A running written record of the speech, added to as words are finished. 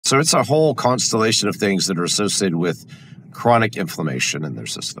So it's a whole constellation of things that are associated with chronic inflammation in their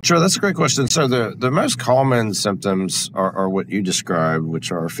system. Sure, that's a great question. So the most common symptoms are what you described,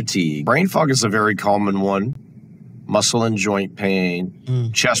 which are fatigue. Brain fog is a very common one. Muscle and joint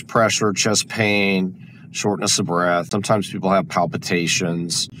pain, chest pressure, chest pain, shortness of breath. Sometimes people have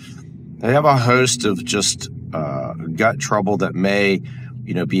palpitations. They have a host of just gut trouble that may,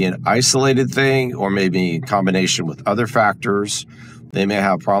 be an isolated thing or maybe in combination with other factors. They may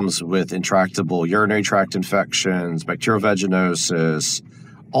have problems with intractable urinary tract infections, bacterial vaginosis,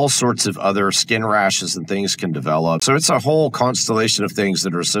 all sorts of other skin rashes and things can develop. So it's a whole constellation of things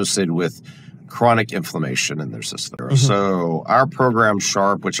that are associated with chronic inflammation in their system. So our program,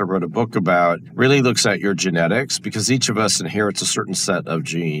 SHARP, which I wrote a book about, really looks at your genetics because each of us inherits a certain set of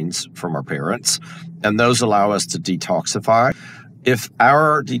genes from our parents, and those allow us to detoxify. If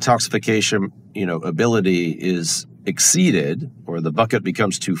our detoxification, ability is exceeded or the bucket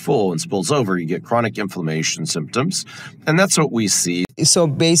becomes too full and spills over, you get chronic inflammation symptoms. And that's what we see. So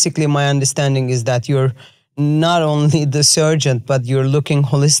basically my understanding is that you're not only the surgeon, but you're looking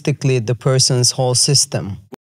holistically at the person's whole system.